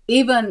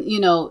 Even, you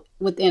know,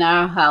 within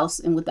our house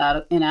and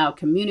in our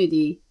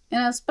community,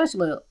 and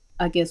especially,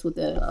 I guess, with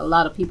a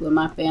lot of people in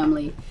my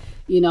family,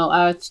 you know,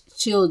 our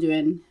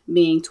children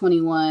being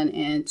 21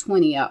 and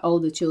 20, our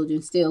older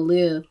children still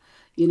live,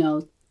 you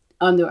know,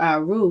 under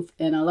our roof.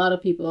 And a lot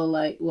of people are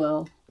like,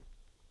 well,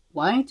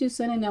 why aren't you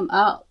sending them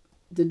out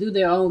to do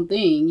their own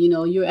thing? You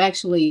know, you're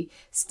actually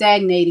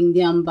stagnating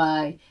them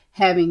by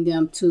having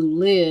them to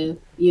live,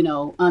 you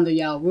know, under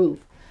your roof.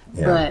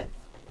 But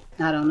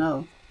I don't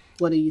know.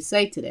 What do you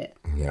say to that?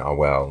 Yeah,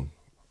 well,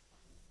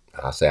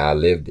 I say I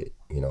lived it.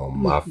 You know,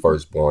 my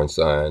firstborn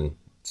son,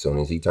 as soon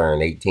as he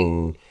turned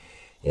 18,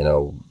 you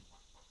know,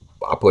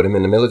 I put him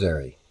in the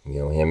military.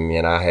 You know, him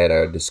and I had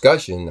a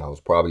discussion. I was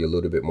probably a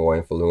little bit more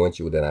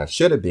influential than I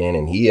should have been,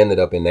 and he ended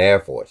up in the Air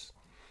Force.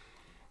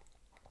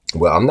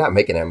 Well, I'm not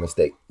making that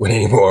mistake with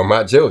any more of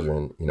my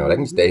children. You know, they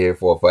can stay here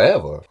for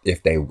forever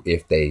if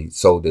they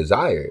so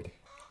desired,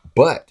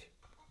 but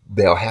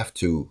they'll have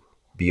to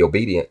be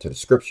obedient to the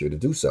scripture to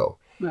do so.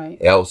 Right.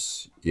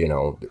 Else, you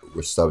know,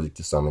 we're subject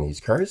to some of these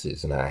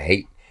curses. And I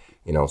hate,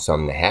 you know,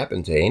 something to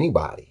happen to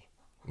anybody,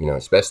 you know,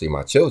 especially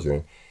my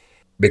children,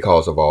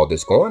 because of all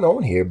this going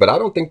on here. But I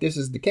don't think this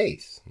is the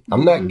case.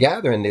 I'm not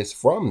gathering this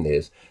from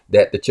this,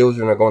 that the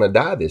children are going to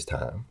die this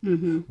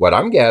time. What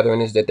I'm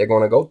gathering is that they're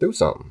going to go through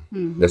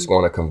something that's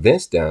going to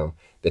convince them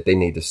that they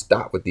need to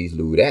stop with these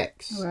lewd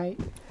acts. Right.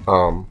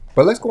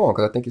 But let's go on,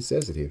 because I think it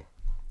says it here.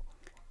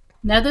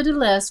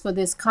 Nevertheless, for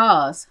this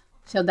cause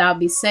shall thou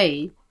be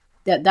saved,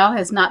 that thou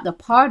hast not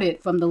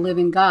departed from the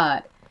living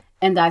God,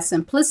 and thy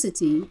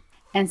simplicity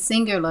and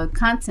singular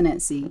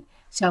continency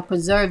shall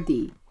preserve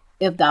thee,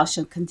 if thou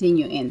shalt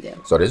continue in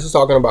them. So this is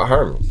talking about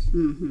Hermas.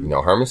 You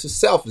know, Hermas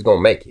himself is going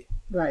to make it.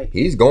 Right.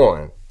 He's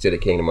going to the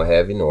kingdom of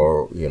heaven,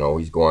 or, you know,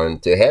 he's going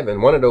to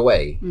heaven. One of the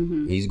way,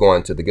 he's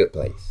going to the good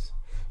place.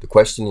 The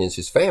question is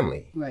his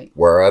family. Right.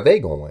 Where are they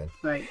going?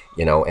 Right.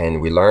 You know,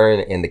 and we learn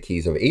in the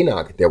Keys of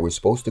Enoch that we're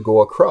supposed to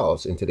go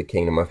across into the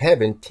kingdom of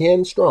heaven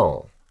 10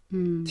 strong.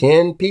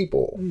 10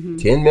 people,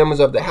 10 members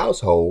of the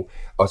household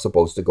are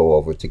supposed to go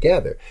over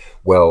together.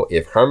 Well,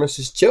 if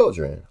Hermas's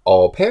children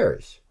all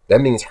perish, that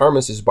means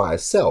Hermas is by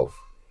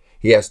himself.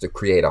 He has to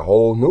create a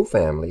whole new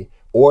family,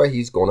 or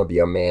he's going to be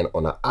a man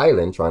on an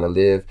island trying to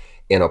live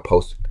in a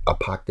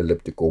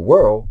post-apocalyptic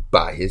world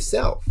by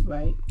himself.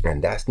 Right.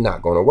 And that's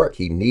not going to work.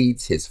 He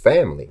needs his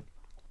family.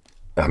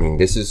 I mean,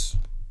 this is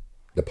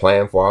the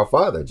plan for our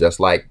Father,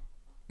 just like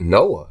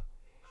Noah.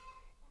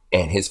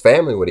 And his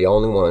family were the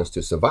only ones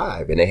to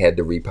survive, and they had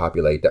to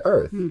repopulate the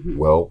earth.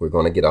 Well, we're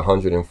going to get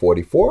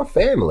 144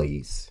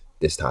 families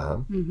this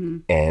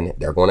time, and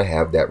they're going to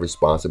have that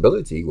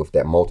responsibility with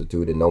that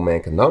multitude that no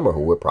man can number,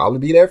 who would probably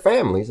be their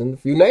families and a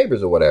few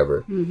neighbors or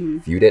whatever.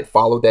 Few that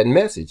followed that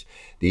message,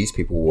 these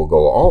people will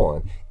go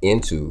on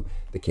into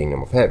the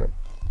kingdom of heaven.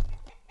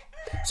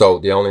 So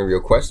the only real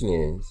question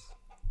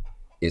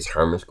is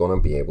Hermas going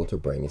to be able to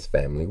bring his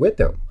family with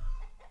him?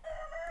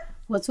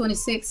 Well,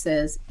 26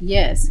 says,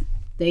 yes,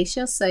 they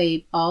shall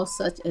save all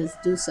such as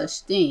do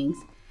such things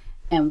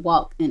and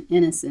walk in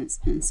innocence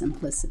and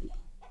simplicity.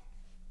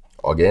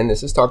 Again,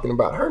 this is talking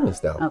about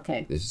Hermas, though.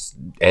 Okay.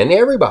 And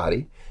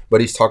everybody,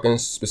 but he's talking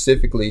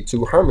specifically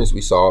to Hermas.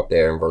 We saw up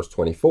there in verse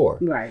 24.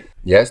 Right.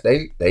 Yes,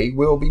 they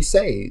will be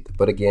saved,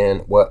 but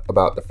again, what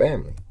about the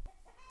family?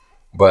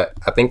 But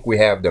I think we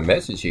have the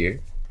message here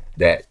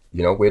that,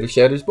 we're to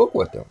share this book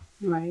with them.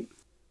 Right.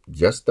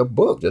 Just a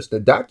book, just a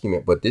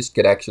document, but this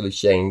could actually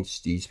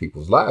change these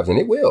people's lives, and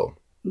it will.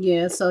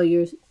 Yeah, so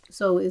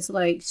it's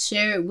like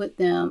share it with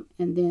them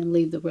and then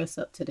leave the rest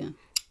up to them.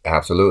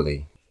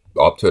 Absolutely.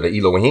 Up to the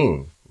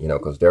Elohim,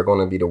 because they're going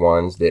to be the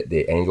ones that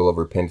the angel of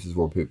repentance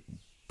will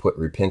put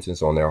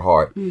repentance on their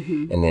heart,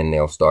 and then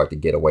they'll start to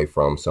get away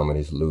from some of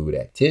this lewd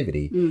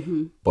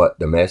activity. But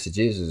the message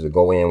is to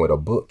go in with a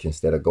book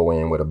instead of go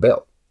in with a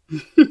belt.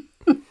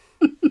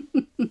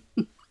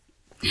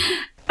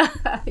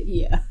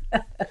 Yeah.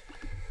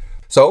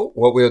 So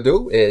what we'll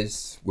do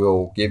is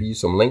we'll give you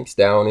some links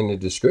down in the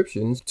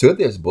descriptions to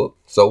this book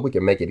so we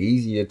can make it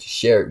easier to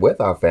share it with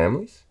our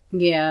families.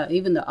 Yeah,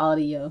 even the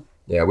audio.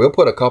 Yeah, we'll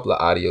put a couple of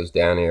audios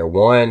down there.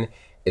 One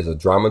is a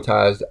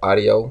dramatized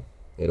audio.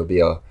 It'll be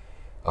a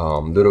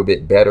little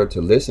bit better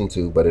to listen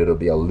to, but it'll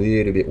be a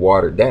little bit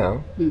watered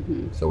down.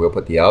 So we'll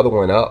put the other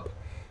one up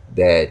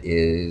that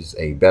is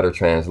a better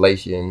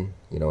translation.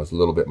 It's a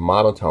little bit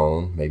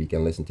monotone. Maybe you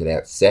can listen to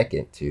that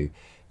second to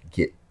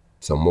get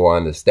some more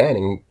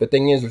understanding. The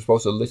thing is, we're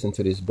supposed to listen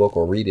to this book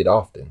or read it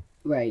often.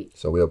 Right.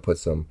 So we'll put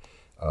some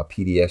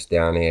PDFs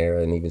down there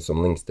and even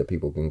some links that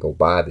people can go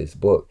buy this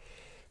book.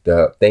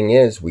 The thing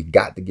is, we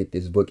got to get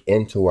this book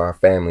into our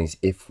families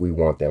if we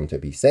want them to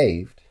be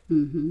saved.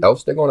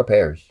 Else they're going to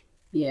perish.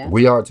 Yeah.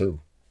 We are too.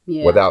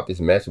 Yeah. Without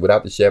this message,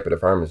 without the Shepherd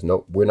of Hermas,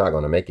 no, we're not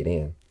going to make it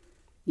in.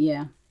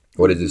 Yeah.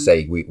 What does it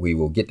say? We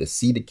will get to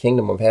see the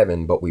kingdom of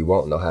heaven, but we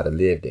won't know how to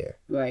live there.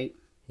 Right.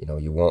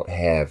 You won't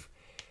have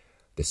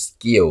the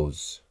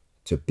skills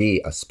to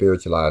be a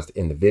spiritualized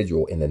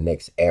individual in the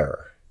next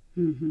era.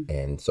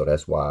 And so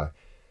that's why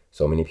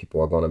so many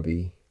people are going to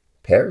be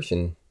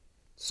perishing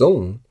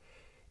soon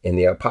in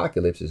the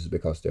apocalypse, is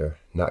because they're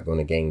not going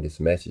to gain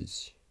this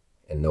message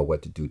and know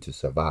what to do to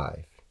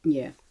survive.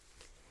 Yeah.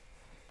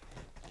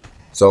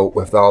 So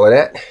with all of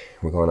that,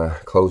 we're going to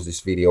close this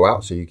video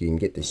out so you can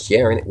get to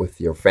sharing it with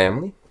your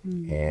family.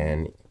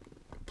 And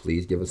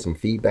please give us some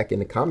feedback in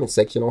the comment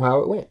section on how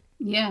it went.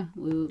 Yeah,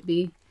 we would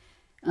be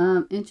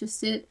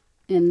interested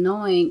in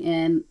knowing,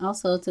 and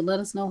also to let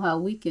us know how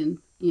we can,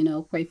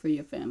 pray for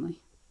your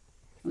family.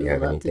 We would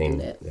love to do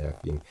that. If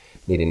you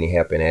need any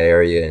help in that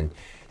area, and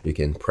you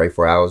can pray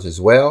for ours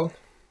as well.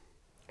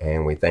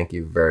 And we thank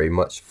you very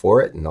much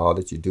for it and all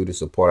that you do to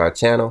support our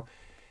channel.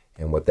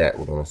 And with that,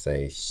 we're going to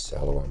say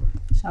Shalom.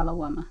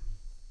 Shalom.